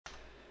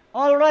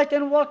Alright,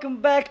 and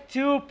welcome back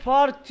to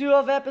part 2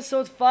 of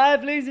episode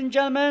 5, ladies and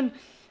gentlemen.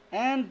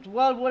 And,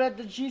 well, we're at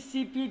the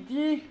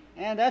GCPD,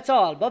 and that's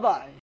all.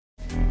 Bye-bye.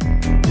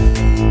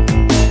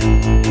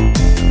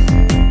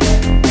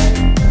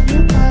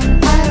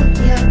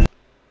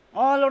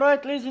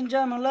 Alright, ladies and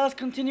gentlemen, let's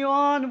continue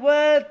on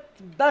with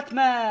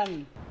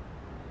Batman.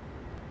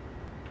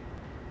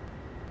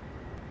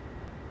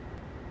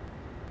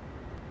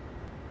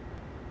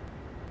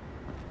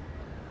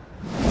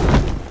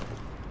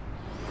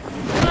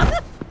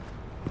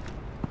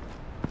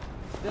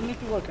 Need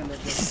to work on that.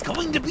 This is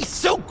going to be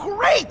so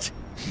great!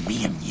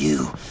 Me and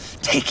you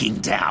taking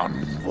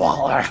down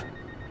Waller.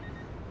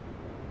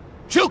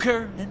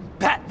 Joker and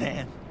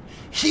Batman,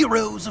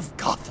 heroes of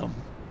Gotham.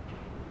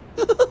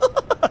 We're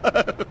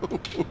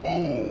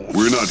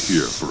not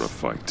here for a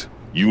fight.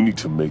 You need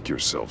to make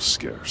yourself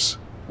scarce.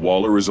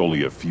 Waller is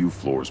only a few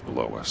floors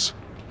below us.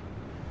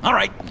 All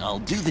right, I'll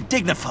do the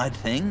dignified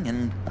thing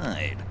and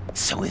hide.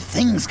 So if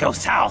things go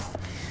south,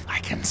 I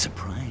can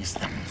surprise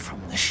them from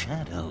the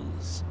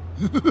shadows.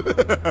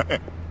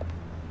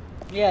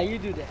 Yeah, you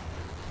do that.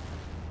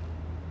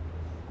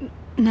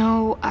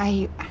 No,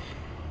 I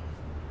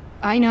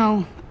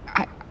know.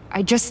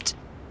 I just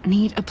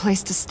need a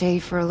place to stay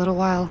for a little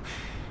while.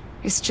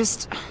 It's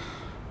just...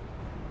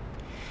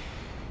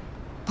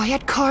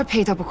 Bayad kar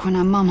peyda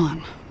bakonam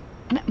maman.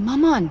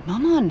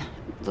 Maman.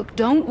 Look,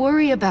 don't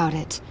worry about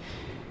it.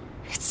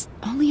 It's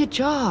only a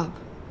job.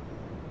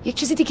 Yek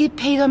chizi dige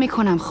peyda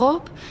mikonam,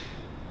 khob?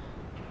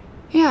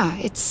 Yeah,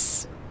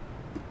 it's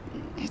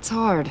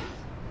hard.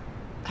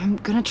 I'm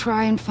gonna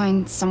try and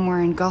find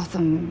somewhere in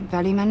Gotham,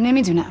 ولی من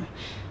نمیدونم.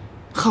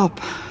 خب,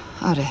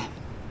 آره,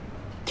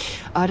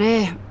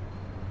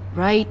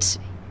 right,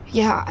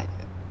 yeah,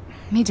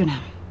 میدونم.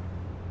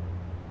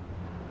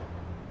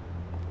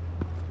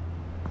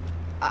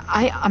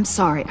 I'm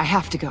sorry, I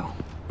have to go.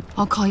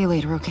 I'll call you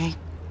later, okay?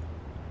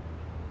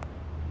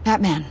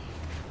 Batman,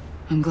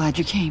 I'm glad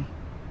you came.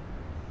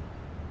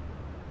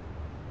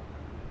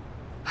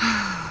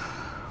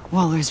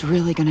 Waller's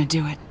really gonna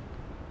do it.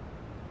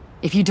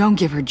 If you don't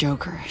give her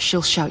Joker,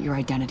 she'll shout your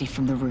identity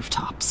from the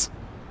rooftops.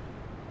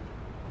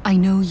 I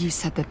know you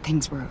said that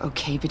things were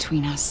okay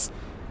between us,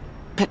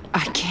 but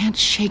I can't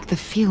shake the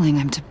feeling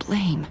I'm to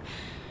blame.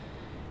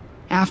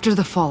 After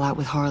the fallout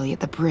with Harley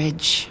at the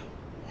bridge,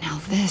 now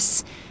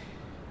this...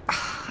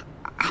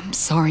 I'm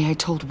sorry I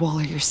told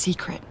Waller your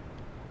secret.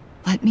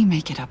 Let me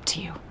make it up to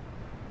you.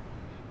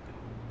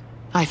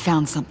 I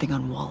found something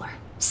on Waller.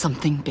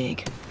 Something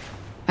big.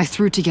 I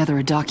threw together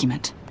a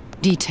document.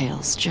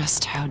 Details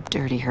just how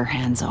dirty her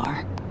hands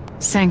are.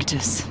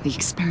 Sanctus, the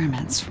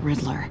experiments,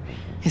 Riddler.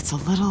 It's a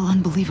little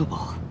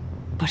unbelievable,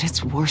 but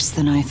it's worse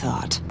than I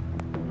thought.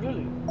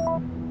 Really?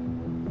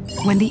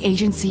 When the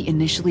agency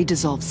initially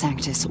dissolved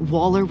Sanctus,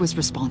 Waller was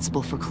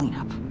responsible for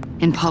cleanup.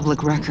 In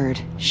public record,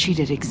 she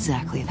did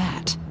exactly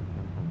that.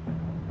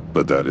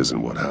 But that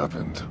isn't what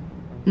happened.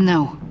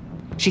 No.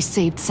 She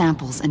saved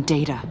samples and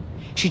data.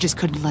 She just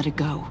couldn't let it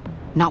go.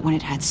 Not when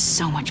it had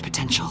so much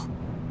potential.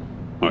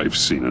 I've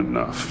seen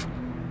enough.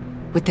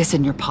 With this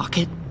in your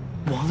pocket,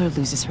 Waller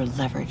loses her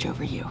leverage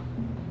over you.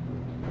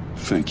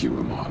 Thank you,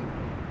 Iman.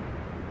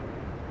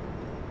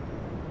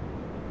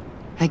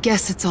 I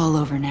guess it's all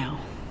over now.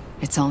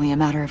 It's only a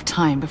matter of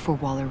time before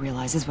Waller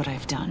realizes what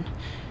I've done.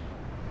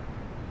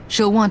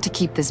 She'll want to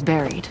keep this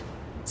buried,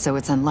 so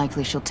it's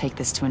unlikely she'll take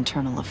this to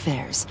internal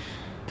affairs.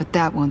 But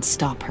that won't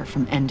stop her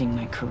from ending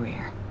my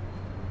career.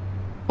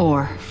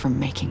 Or from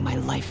making my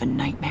life a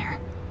nightmare.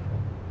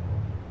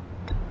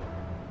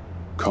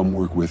 Come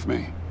work with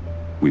me.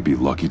 We'd be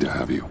lucky to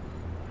have you.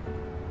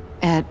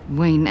 At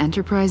Wayne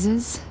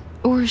Enterprises?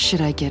 Or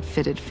should I get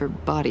fitted for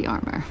body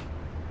armor?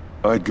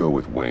 I'd go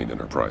with Wayne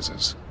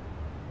Enterprises.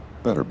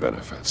 Better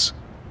benefits.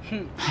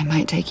 I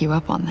might take you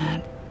up on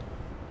that.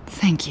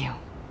 Thank you.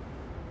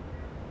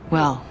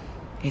 Well,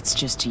 it's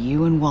just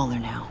you and Waller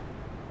now.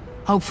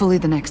 Hopefully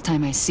the next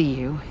time I see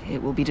you,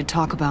 it will be to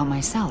talk about my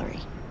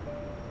salary.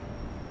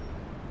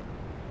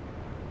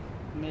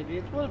 Maybe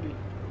it will be.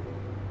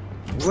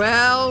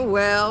 Well.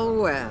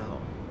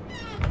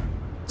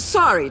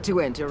 Sorry to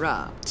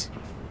interrupt.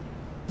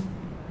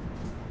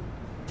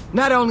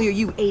 Not only are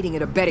you aiding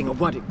and abetting a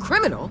wanted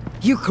criminal,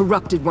 you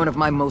corrupted one of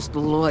my most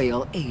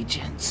loyal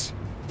agents.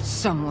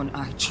 Someone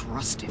I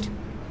trusted.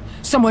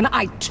 Someone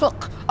I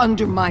took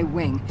under my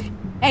wing.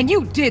 And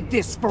you did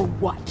this for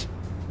what?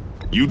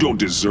 You don't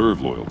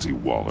deserve loyalty,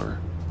 Waller.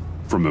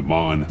 From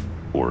Iman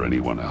or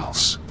anyone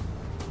else.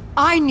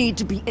 I need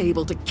to be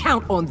able to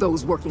count on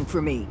those working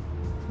for me.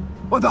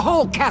 Or the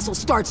whole castle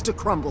starts to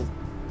crumble.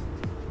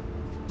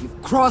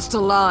 You've crossed a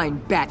line,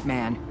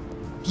 Batman.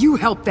 You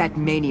helped that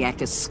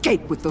maniac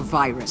escape with the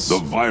virus. The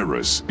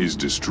virus is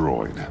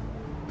destroyed.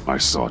 I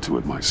saw to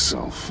it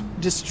myself.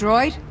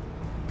 Destroyed?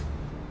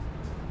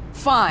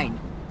 Fine.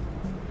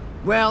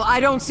 Well, I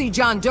don't see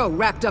John Doe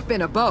wrapped up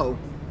in a bow.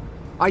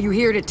 Are you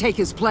here to take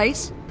his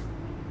place?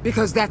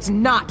 Because that's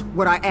not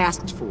what I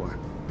asked for.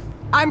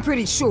 I'm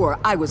pretty sure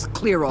I was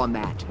clear on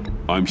that.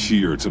 I'm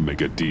here to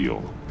make a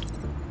deal.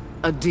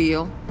 A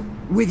deal?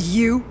 With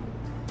you?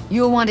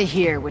 You'll want to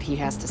hear what he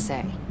has to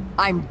say.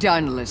 I'm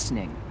done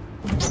listening.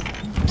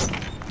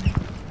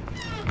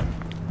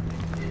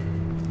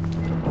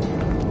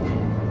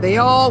 They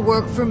all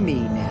work for me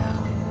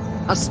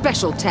now. A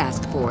special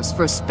task force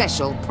for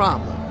special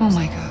problems. Oh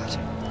my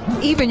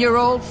god. Even your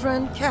old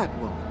friend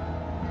Catwoman.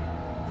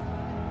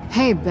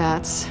 Hey,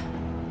 Bats.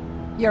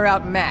 You're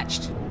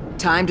outmatched.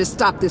 Time to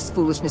stop this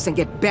foolishness and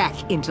get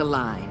back into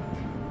line.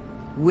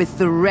 With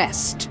the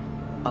rest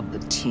of the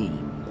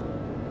team.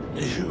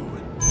 You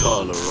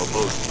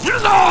intolerable.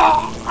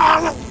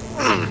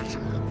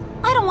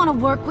 I don't want to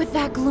work with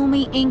that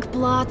gloomy ink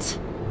blot.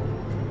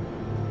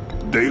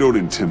 They don't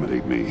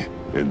intimidate me,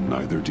 and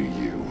neither do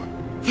you.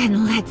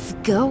 Then let's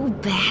go,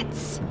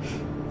 Bats.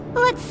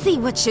 Let's see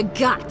what you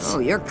got. Oh,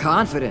 you're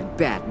confident,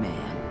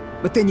 Batman.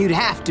 But then you'd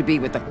have to be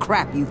with the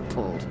crap you've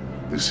pulled.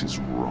 This is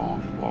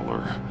wrong,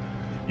 Waller.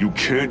 You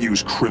can't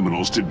use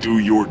criminals to do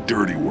your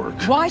dirty work.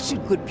 Why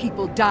should good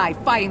people die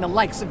fighting the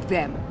likes of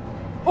them?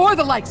 Or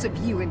the likes of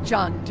you and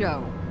John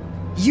Doe?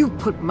 You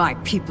put my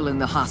people in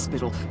the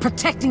hospital,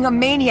 protecting a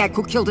maniac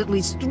who killed at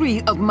least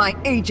 3 of my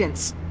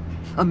agents.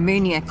 A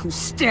maniac who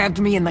stabbed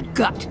me in the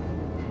gut.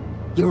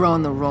 You're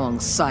on the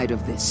wrong side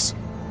of this.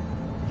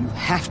 You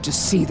have to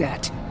see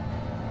that.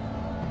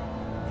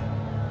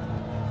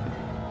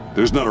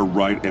 There's not a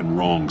right and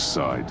wrong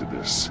side to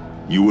this.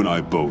 You and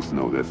I both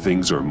know that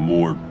things are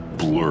more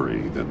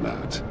blurry than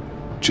that.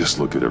 Just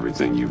look at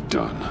everything you've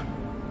done.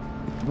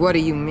 What do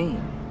you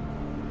mean?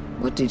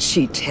 What did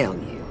she tell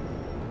you?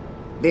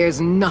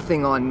 There's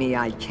nothing on me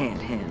I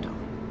can't handle.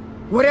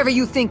 Whatever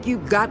you think you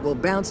got will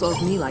bounce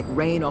off me like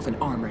rain off an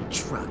armored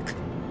truck.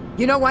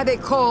 You know why they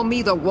call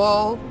me the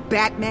Wall,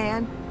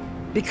 Batman?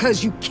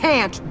 Because you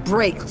can't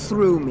break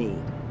through me.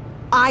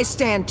 I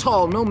stand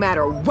tall no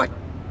matter what.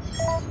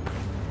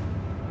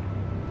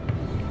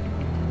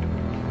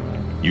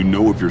 You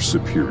know if your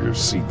superiors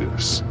see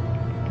this,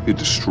 it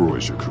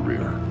destroys your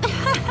career.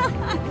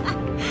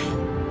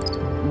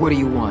 What do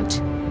you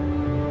want?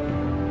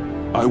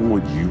 I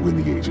want you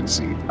and the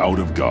agency out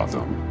of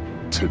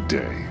Gotham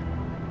today.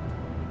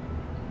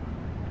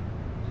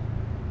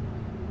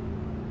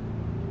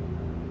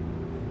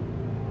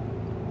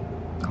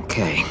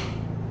 Okay.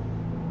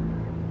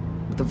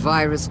 With the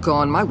virus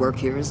gone, my work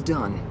here is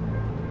done.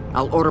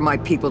 I'll order my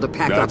people to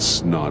pack up.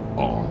 That's not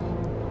all.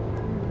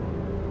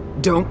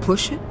 Don't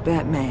push it,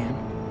 Batman.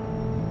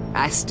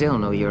 I still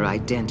know your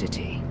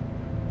identity.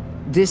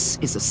 This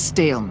is a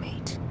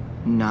stalemate,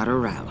 not a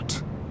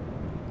rout.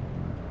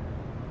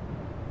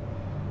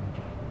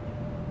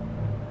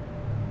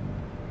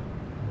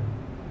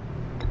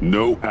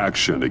 No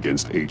action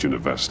against Agent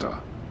Avesta.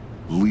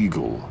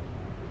 Legal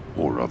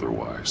or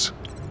otherwise.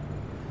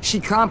 She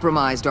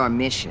compromised our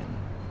mission.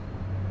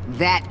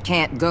 That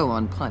can't go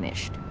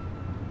unpunished.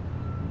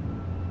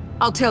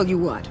 I'll tell you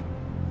what.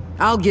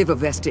 I'll give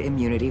Avesta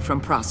immunity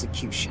from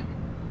prosecution.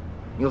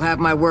 You'll have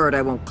my word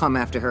I won't come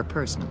after her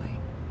personally.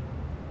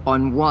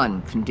 On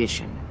one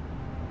condition.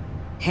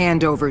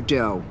 Hand over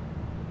Doe.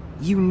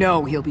 You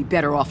know he'll be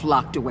better off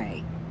locked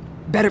away.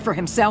 Better for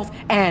himself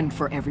and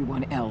for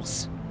everyone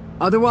else.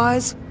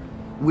 Otherwise,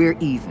 we're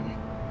even.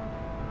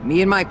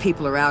 Me and my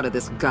people are out of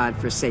this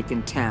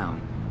godforsaken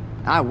town.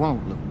 I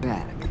won't look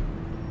back.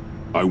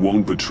 I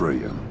won't betray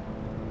him.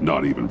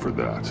 Not even for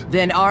that.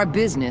 Then our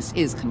business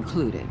is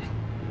concluded.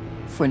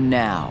 For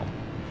now.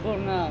 For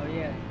now,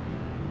 yeah.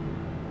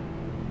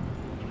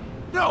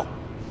 No!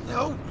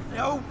 No,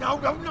 no, no,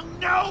 no, no,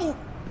 no!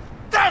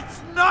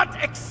 That's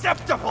not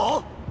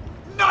acceptable!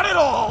 Not at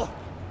all!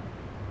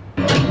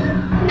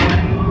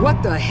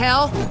 What the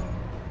hell?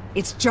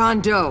 It's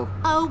John Doe.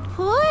 Oh,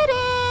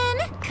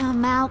 Puddin'!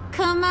 Come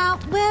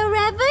out,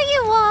 wherever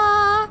you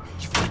are!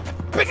 You've got the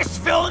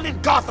biggest villain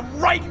in Gotham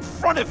right in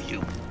front of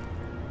you!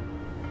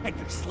 And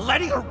you're just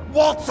letting her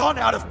waltz on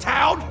out of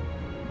town?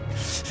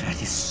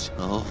 That is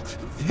so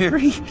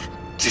very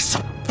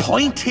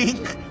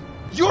disappointing!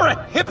 You're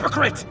a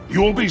hypocrite!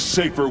 You'll be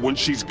safer when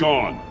she's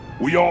gone.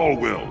 We all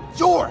will.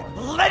 You're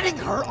letting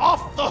her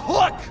off the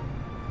hook!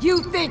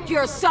 You think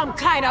you're some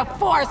kind of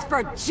force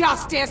for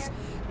justice,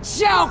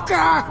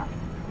 Joker?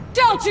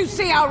 Don't you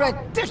see how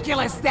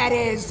ridiculous that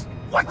is?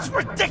 What's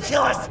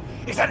ridiculous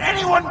is that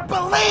anyone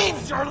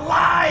believes your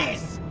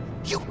lies!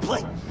 You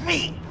blame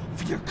me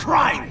for your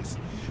crimes,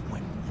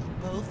 when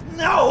we both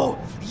know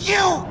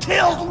you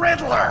killed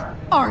Riddler!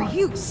 Are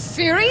you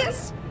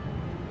serious?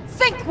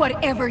 Think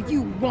whatever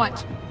you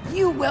want.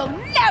 You will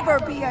never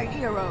be a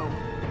hero.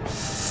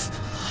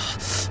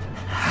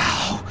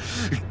 How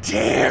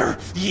dare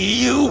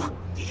you?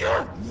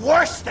 You're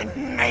worse than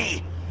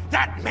me!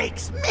 That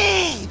makes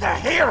me the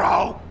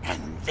hero! And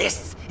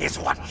this is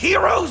what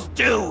heroes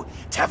do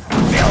to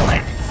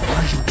villains! What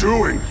are you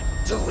doing?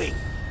 Doing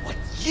what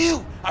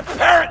you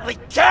apparently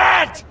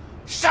can't!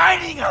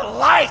 Shining a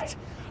light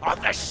on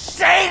the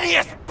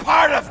shadiest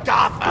part of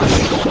Gotham!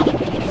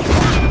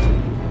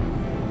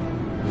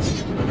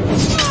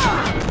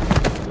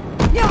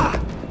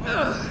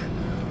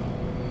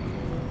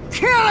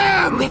 Kill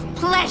him! With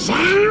pleasure!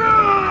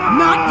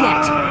 Not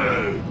yet!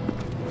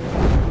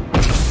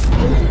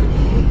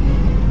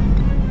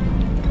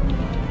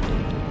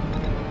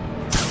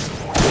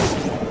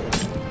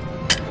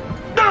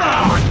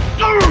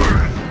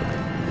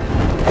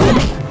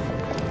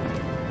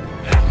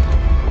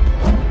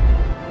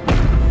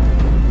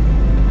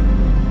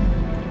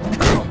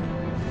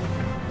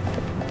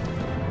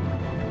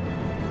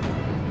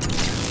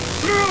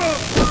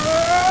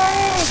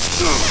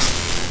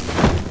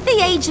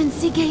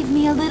 agency gave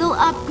me a little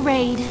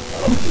upgrade.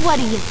 What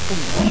do you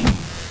think?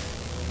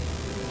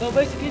 So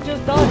basically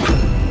just dodge.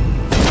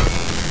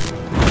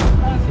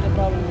 I don't see the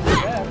problem with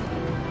that.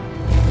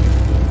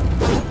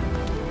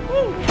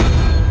 Woo.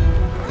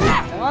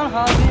 Come on,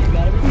 Harvey, you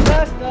gotta be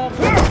faster.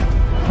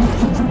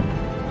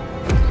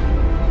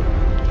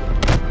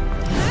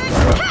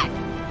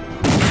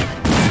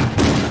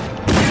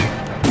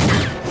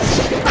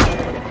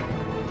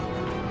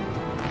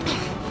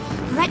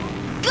 Let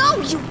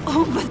go, you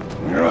over...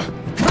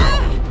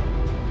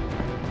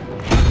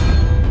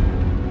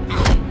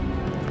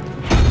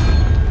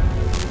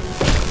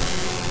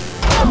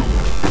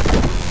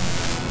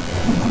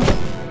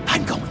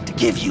 I'm going to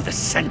give you the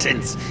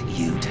sentence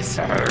you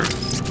deserve.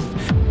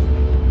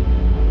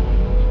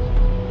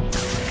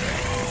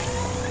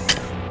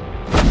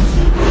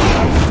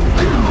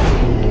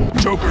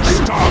 Joker,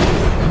 stop!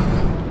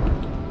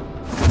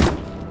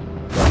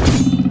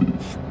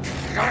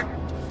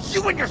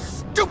 You and your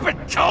stupid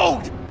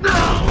code!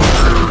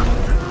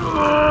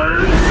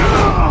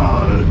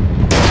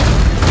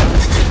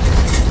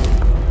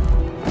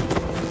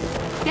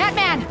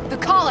 Batman, the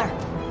collar!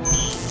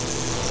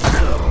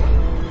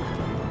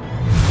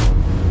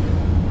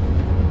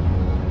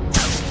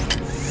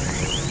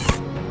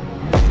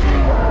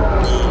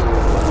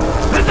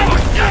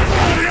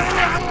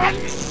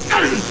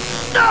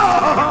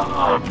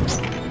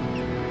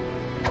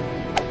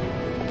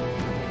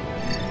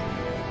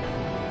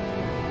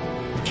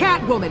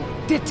 Catwoman,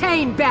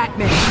 detain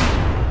Batman!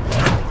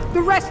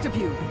 The rest of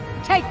you,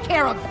 take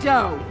care of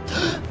Doe!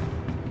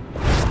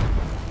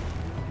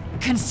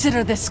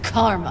 Consider this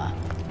karma.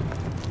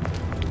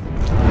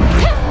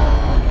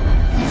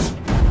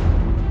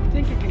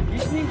 Think you can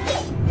beat me?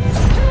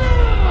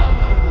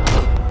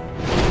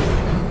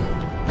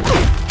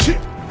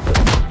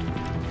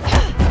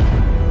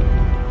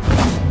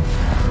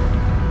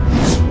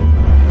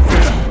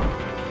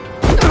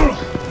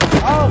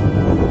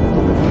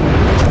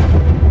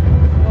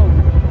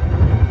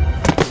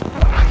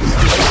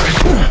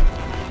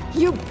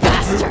 You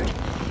bastard!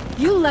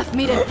 You left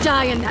me to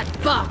die in that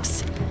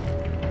box!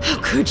 How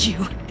could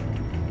you?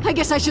 I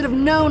guess I should have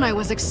known I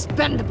was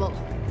expendable.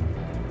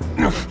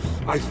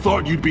 I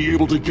thought you'd be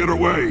able to get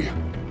away.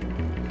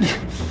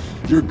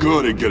 You're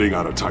good at getting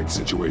out of tight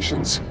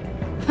situations.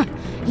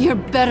 You're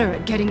better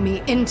at getting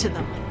me into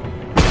them.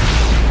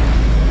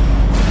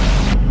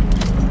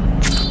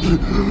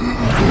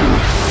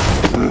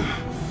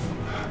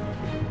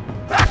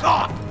 Back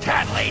off,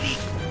 cat lady!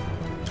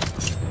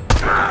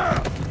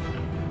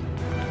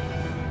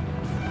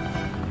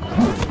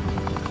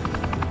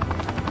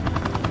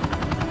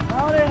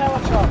 Now they have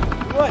a shot.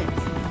 Wait.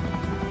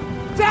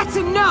 That's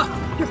enough!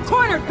 You're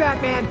cornered,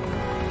 Batman!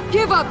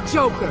 Give up,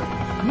 Joker!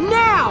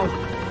 Now!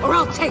 Or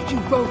I'll take you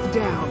both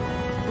down!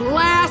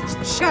 Last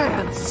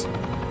chance!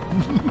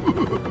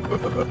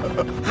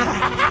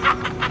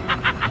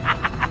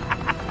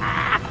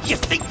 You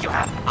think you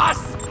have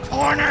us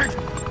cornered?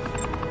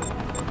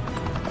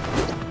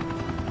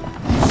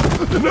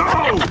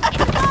 No!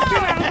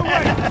 Get out of the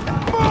way!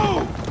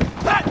 Move!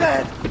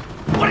 Batman!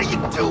 What are you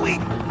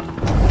doing?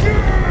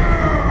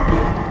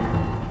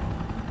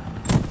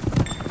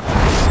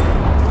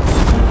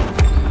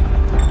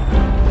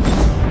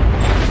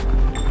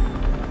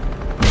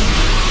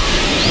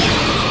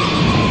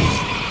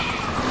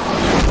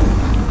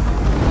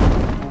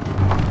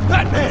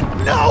 Batman,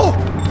 no!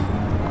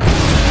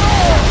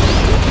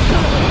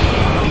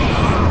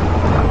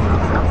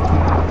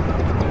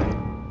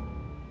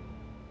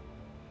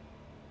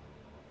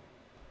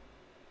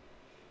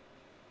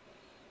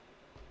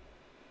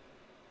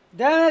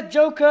 Damn it,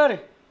 Joker!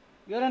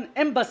 You're an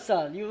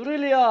imbecile, you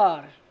really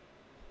are.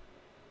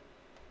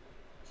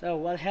 So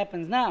what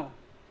happens now?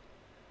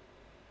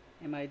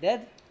 Am I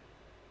dead?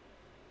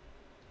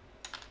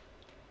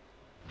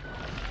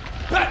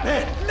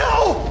 Batman,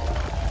 no!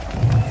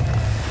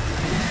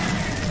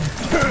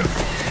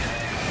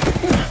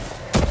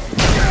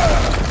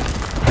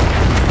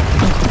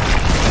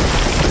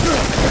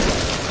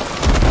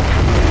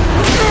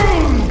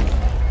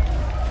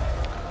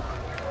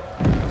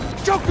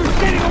 Joker's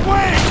getting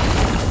away!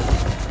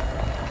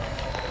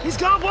 He's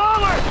got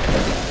Waller!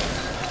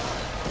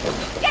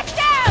 Get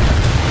down!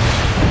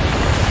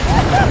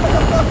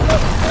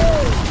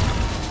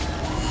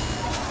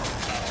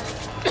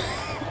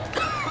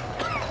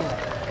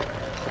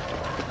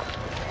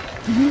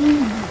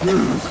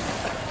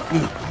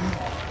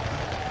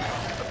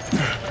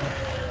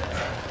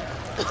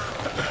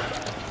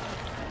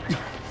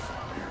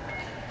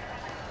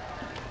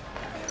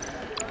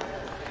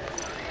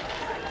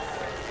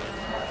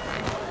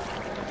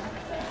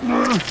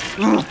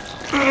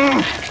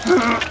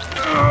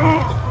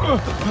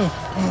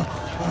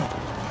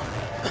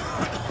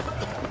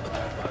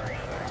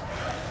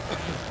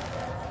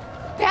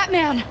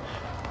 Batman!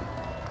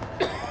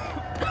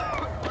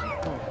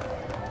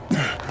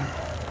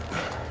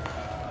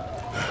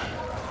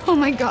 Oh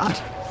my God.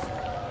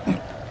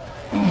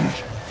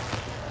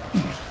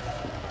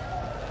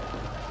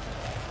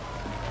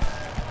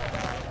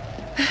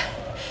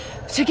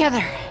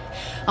 Together,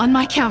 on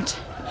my count.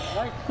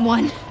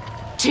 1,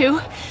 2,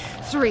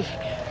 3.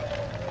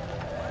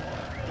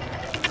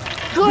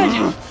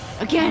 Good!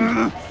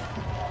 Again.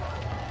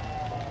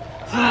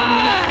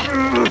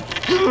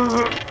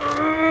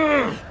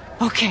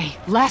 Okay,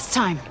 last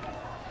time.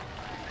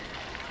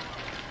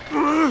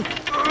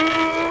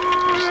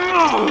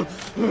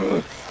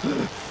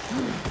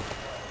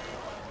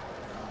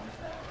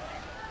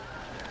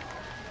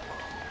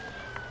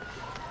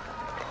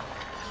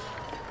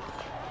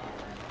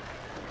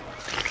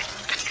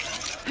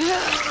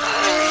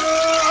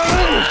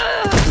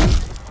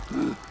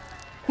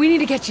 We need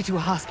to get you to a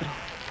hospital.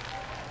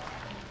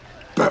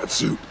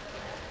 Batsuit.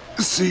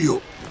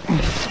 Seal.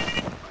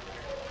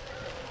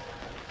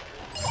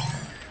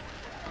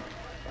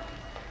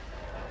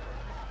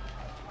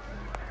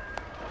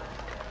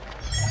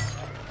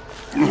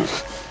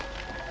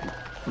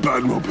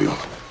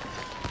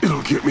 Batmobile.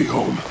 It'll get me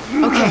home.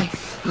 Okay,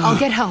 I'll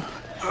get help.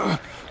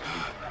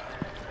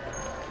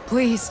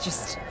 Please,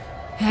 just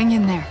hang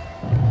in there.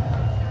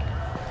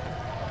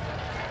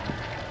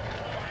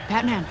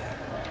 Batman.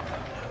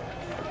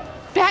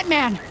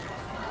 Batman!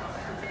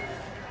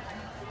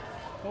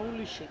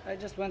 Holy shit, I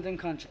just went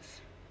unconscious.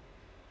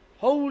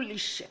 Holy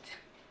shit.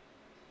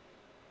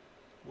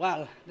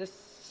 Wow,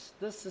 this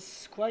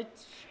is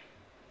quite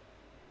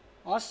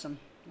awesome.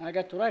 I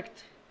got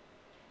wrecked.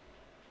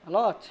 A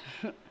lot.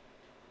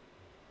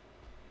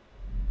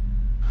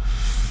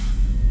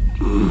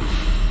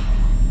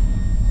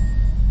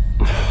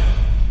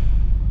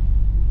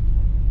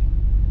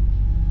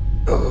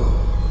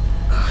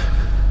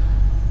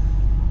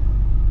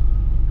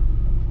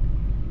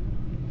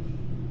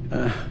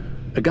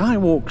 A guy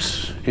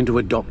walks into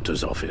a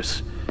doctor's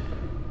office.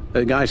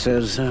 The guy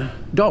says,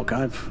 Doc,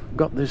 I've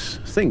got this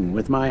thing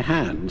with my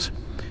hands.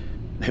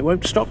 They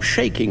won't stop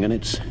shaking and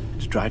it's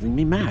driving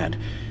me mad.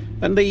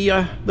 And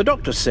the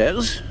doctor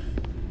says,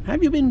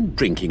 have you been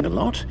drinking a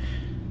lot?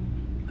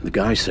 And the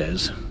guy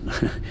says,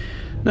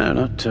 no,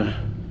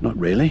 not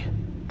really.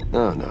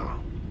 Oh, no.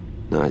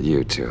 Not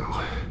you two.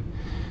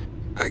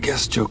 I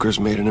guess Joker's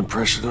made an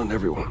impression on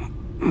everyone.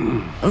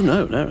 Oh,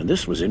 no,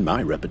 this was in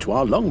my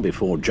repertoire long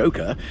before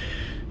Joker.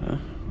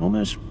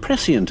 Almost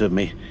prescient of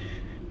me.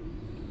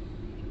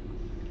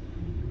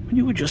 When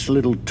you were just a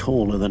little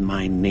taller than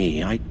my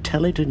knee, I'd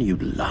tell it and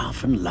you'd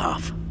laugh and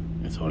laugh.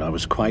 I thought I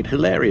was quite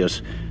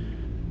hilarious.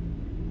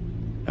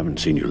 Haven't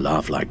seen you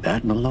laugh like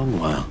that in a long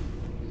while.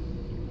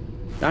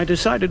 I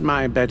decided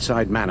my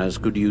bedside manners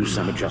could use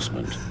some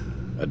adjustment.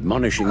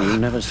 Admonishing you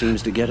never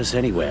seems to get us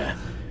anywhere.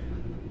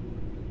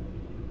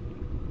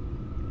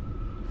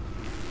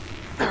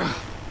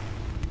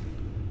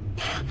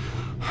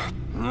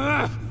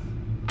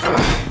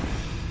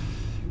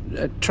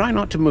 Try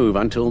not to move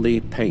until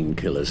the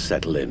painkillers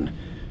settle in.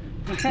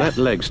 That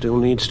leg still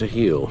needs to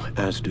heal,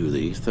 as do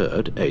the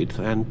 3rd, 8th,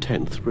 and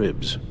 10th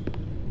ribs.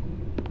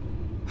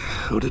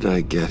 How did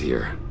I get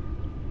here?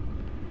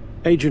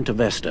 Agent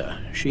Avesta.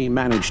 She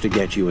managed to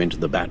get you into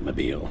the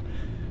Batmobile.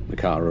 The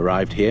car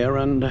arrived here,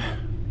 and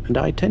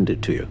I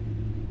tended to you.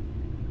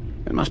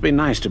 It must be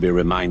nice to be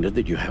reminded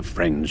that you have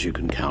friends you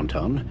can count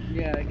on.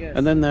 Yeah, I guess.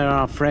 And then there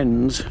are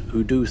friends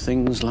who do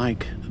things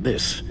like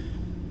this.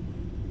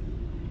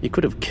 He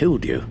could have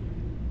killed you.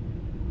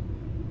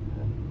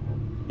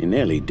 He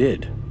nearly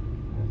did.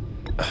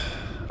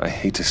 I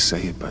hate to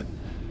say it, but...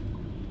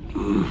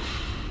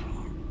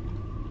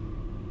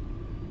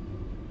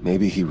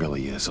 maybe he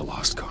really is a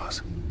lost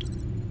cause.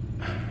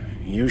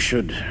 You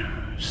should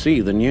see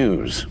the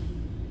news.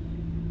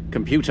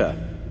 Computer,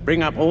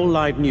 bring up all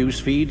live news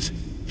feeds.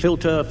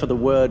 Filter for the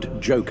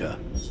word Joker.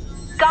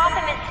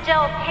 Gotham is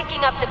still picking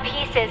up the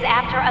pieces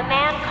after a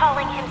man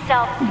calling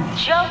himself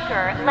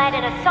Joker led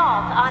an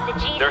assault on the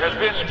GCPD. There has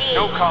been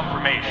no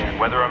confirmation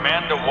whether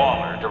Amanda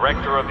Waller,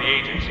 director of the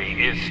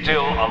agency, is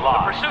still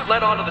alive. The pursuit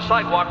led onto the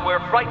sidewalk where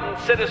frightened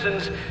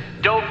citizens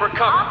dove for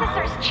cover.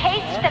 Officers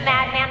chased the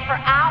madman for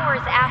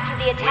hours after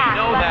the attack,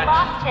 but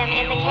lost him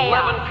in the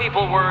chaos. 11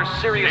 people were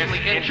seriously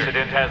injured. This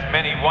incident has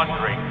many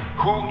wondering,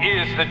 who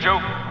is the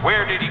Joker?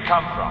 Where did he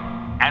come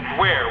from? And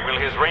where will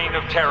his reign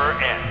of terror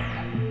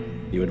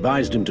end? You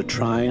advised him to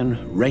try and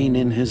rein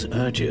in his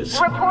urges.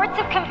 Reports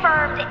have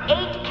confirmed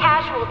 8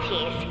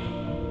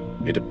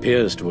 casualties. It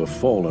appears to have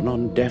fallen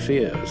on deaf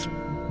ears.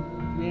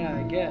 Yeah,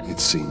 I guess. It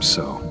seems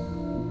so.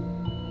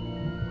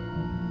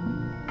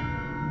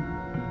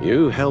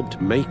 You helped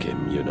make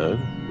him, you know.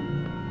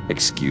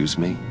 Excuse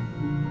me?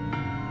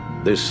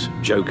 This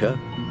Joker,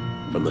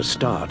 from the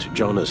start,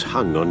 John has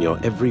hung on your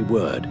every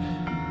word.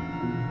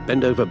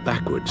 Bend over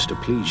backwards to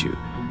please you.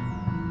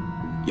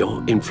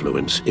 Your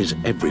influence is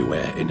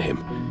everywhere in him,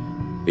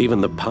 even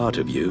the part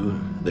of you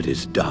that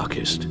is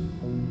darkest.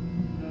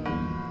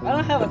 I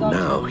don't have a But doctor.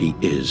 now he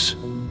is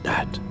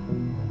that.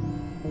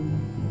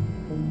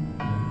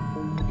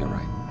 You're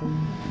right.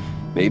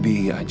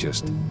 Maybe I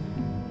just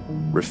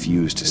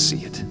refuse to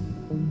see it.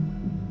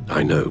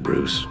 I know,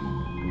 Bruce.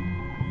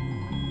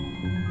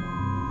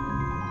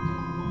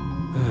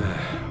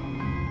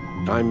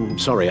 I'm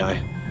sorry,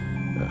 I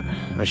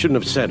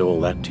shouldn't have said all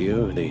that to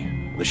you,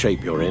 the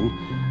shape you're in.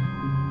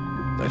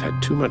 I've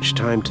had too much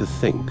time to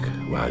think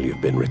while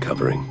you've been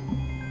recovering.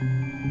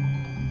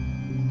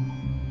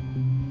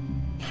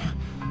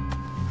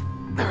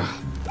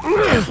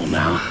 Careful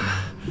now.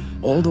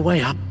 All the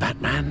way up,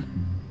 Batman.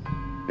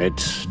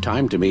 It's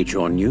time to meet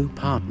your new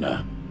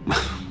partner.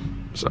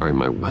 Sorry,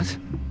 my what?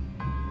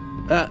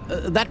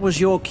 That was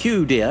your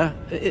cue, dear.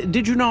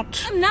 Did you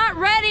not... I'm not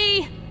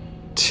ready!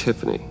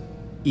 Tiffany.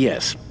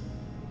 Yes.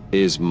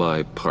 Is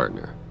my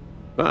partner.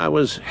 I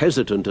was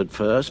hesitant at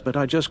first, but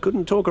I just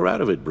couldn't talk her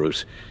out of it,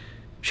 Bruce.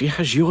 She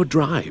has your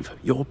drive,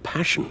 your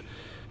passion,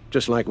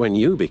 just like when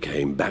you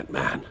became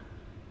Batman.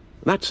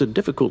 That's a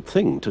difficult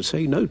thing to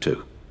say no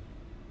to.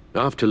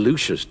 After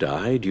Lucius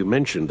died, you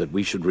mentioned that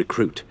we should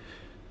recruit.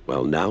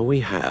 Well, now we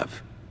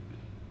have.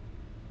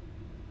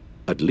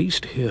 At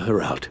least hear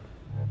her out.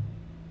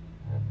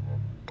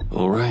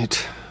 All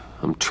right.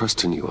 I'm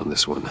trusting you on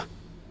this one.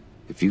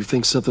 If you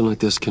think something like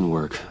this can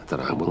work, then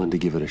I'm willing to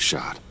give it a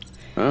shot.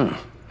 Oh,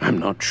 I'm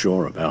not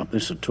sure about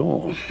this at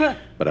all.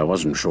 But I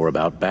wasn't sure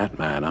about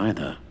Batman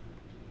either.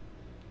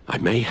 I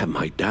may have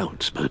my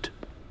doubts, but...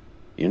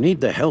 you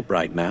need the help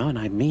right now, and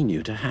I mean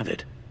you to have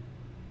it.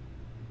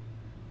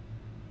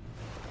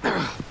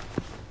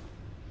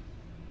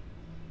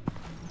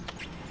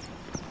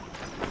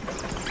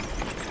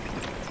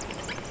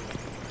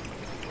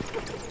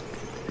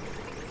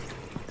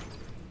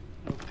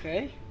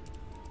 Okay.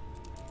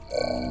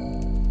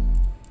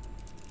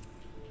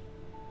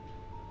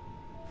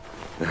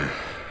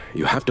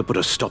 You have to put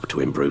a stop to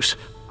him, Bruce.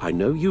 I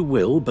know you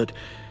will, but...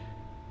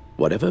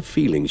 whatever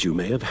feelings you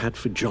may have had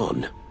for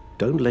John,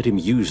 don't let him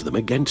use them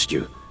against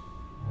you.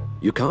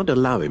 You can't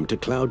allow him to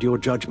cloud your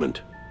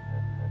judgment.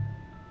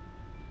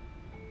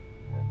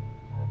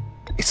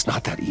 It's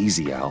not that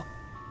easy, Al.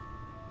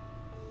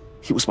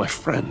 He was my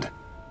friend.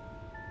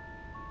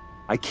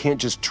 I can't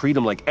just treat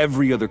him like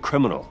every other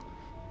criminal.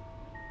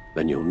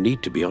 Then you'll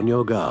need to be on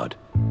your guard.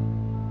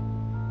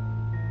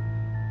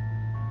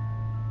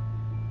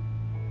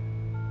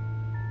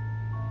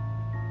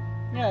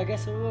 Yeah, I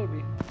guess it will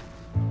be.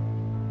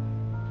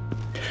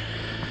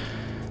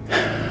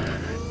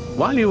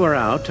 While you were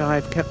out,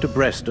 I've kept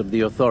abreast of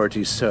the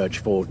authorities' search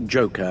for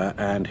Joker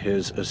and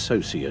his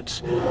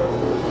associates.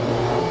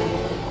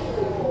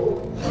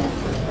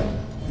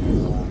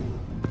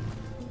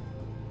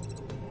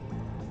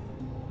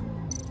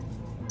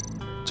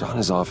 John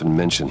has often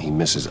mentioned he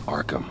misses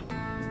Arkham.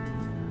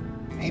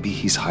 Maybe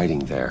he's hiding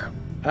there.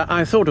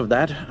 I thought of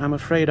that. I'm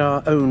afraid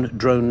our own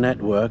drone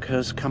network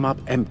has come up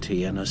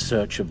empty in a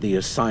search of the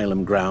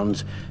asylum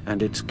grounds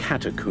and its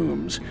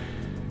catacombs.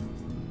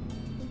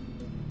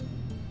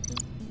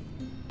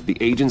 The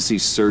agency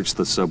searched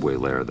the subway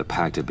lair the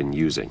Pact had been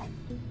using.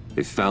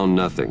 They found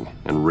nothing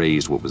and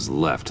razed what was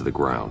left to the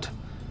ground.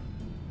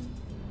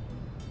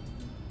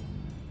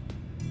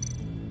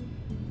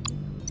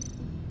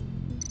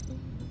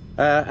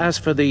 As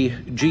for the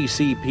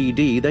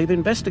GCPD, they've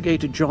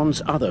investigated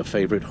John's other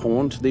favorite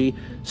haunt, the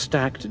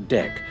stacked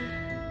deck.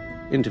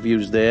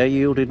 Interviews there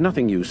yielded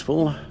nothing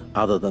useful,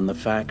 other than the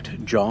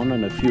fact John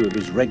and a few of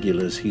his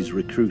regulars he's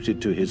recruited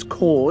to his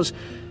cause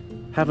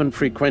haven't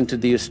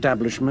frequented the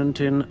establishment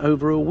in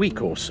over a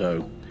week or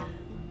so.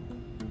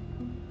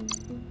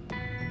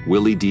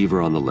 Willie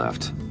Deaver on the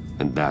left,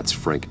 and that's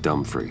Frank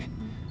Dumfrey.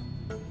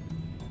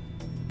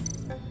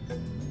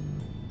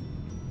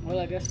 Well,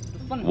 I guess the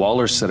fun.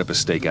 Waller set up a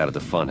stakeout at the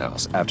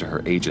funhouse after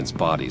her agents'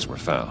 bodies were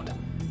found.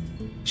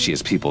 She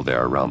has people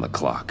there around the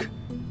clock.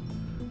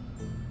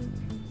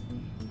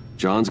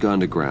 John's gone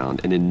to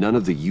ground and in none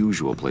of the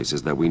usual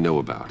places that we know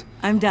about.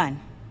 I'm done.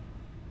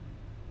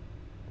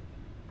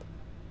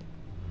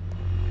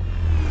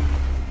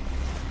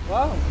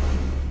 Wow.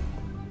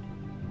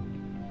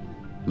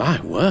 My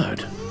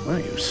word. Well,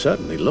 you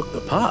certainly look the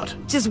part.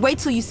 Just wait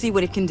till you see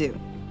what it can do.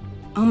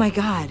 Oh my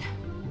God.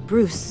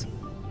 Bruce,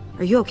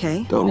 are you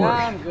okay? Don't Yeah,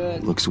 worry. I'm good.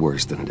 It looks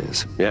worse than it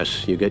is.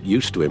 Yes, you get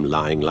used to him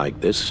lying like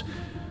this,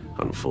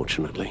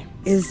 unfortunately.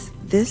 Is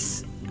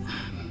this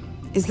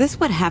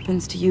what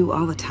happens to you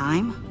all the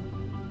time?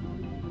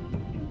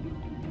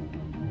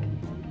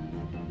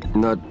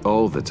 Not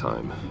all the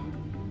time.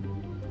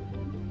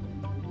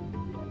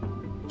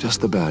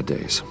 Just the bad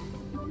days.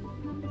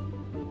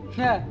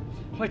 Yeah,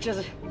 which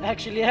is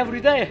actually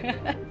every day.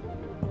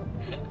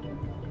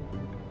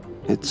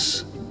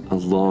 It's a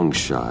long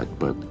shot,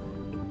 but...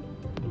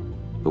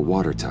 the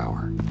water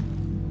tower,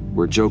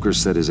 where Joker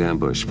set his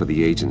ambush for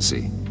the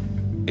agency.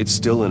 It's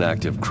still an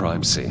active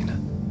crime scene.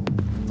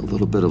 With a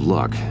little bit of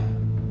luck,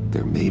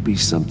 there may be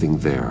something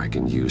there I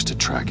can use to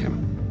track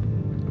him.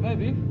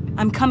 Maybe.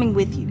 I'm coming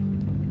with you.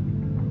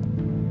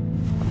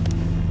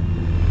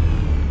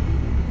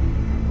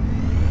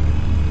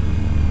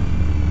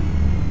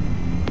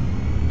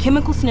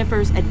 Chemical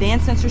sniffers,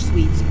 advanced sensor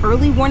suites,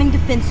 early warning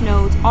defense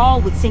nodes, all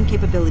with sync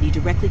capability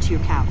directly to your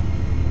cowl.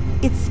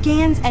 It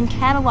scans and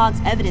catalogs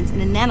evidence in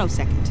a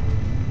nanosecond.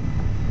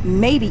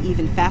 Maybe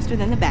even faster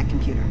than the Bat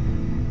computer.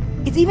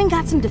 It's even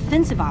got some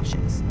defensive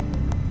options.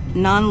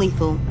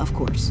 Non-lethal, of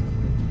course.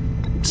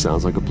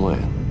 Sounds like a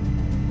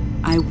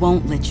plan. I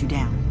won't let you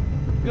down.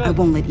 Good. I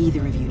won't let either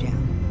of you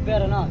down.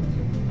 Better not.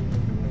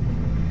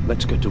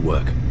 let's get to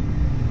work.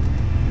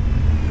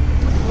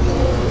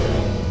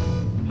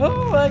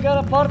 Oh, I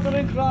got a partner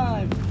in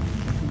crime.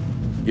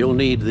 You'll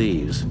need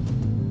these.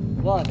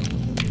 What?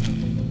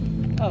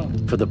 Oh.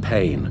 For the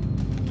pain.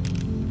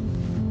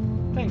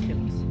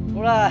 Painkillers.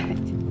 Right.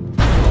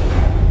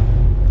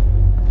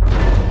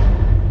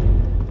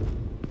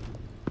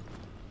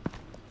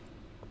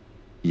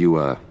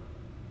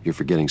 You're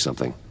forgetting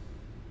something.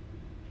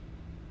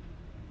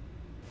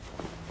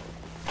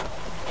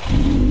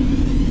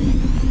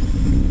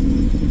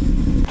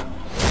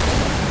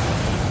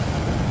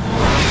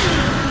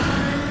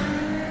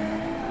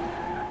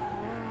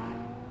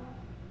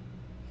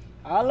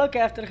 I'll look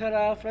after her,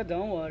 Alfred,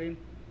 don't worry.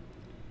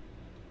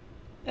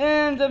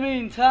 In the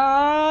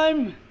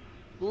meantime,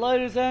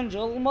 ladies and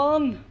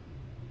gentlemen,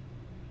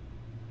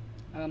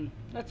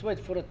 let's wait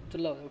for it to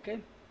load, okay?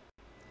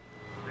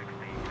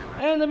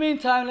 In the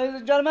meantime, ladies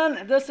and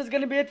gentlemen, this is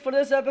gonna be it for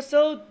this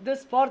episode,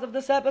 this part of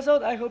this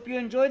episode. I hope you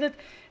enjoyed it,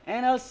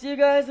 and I'll see you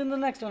guys in the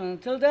next one.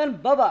 Until then,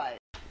 bye-bye.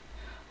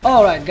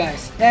 Alright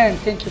guys, and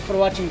thank you for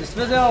watching this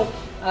video.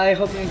 I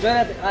hope you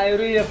enjoyed it. I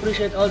really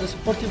appreciate all the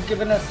support you've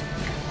given us.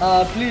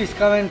 Please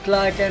comment,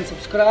 like, and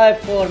subscribe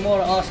for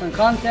more awesome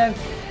content.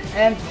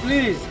 And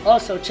please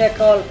also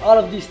check all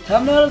of these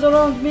thumbnails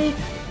around me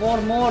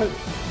for more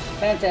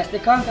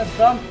fantastic content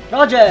from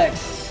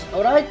projects.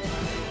 Alright,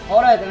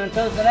 and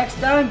until the next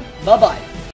time, bye bye.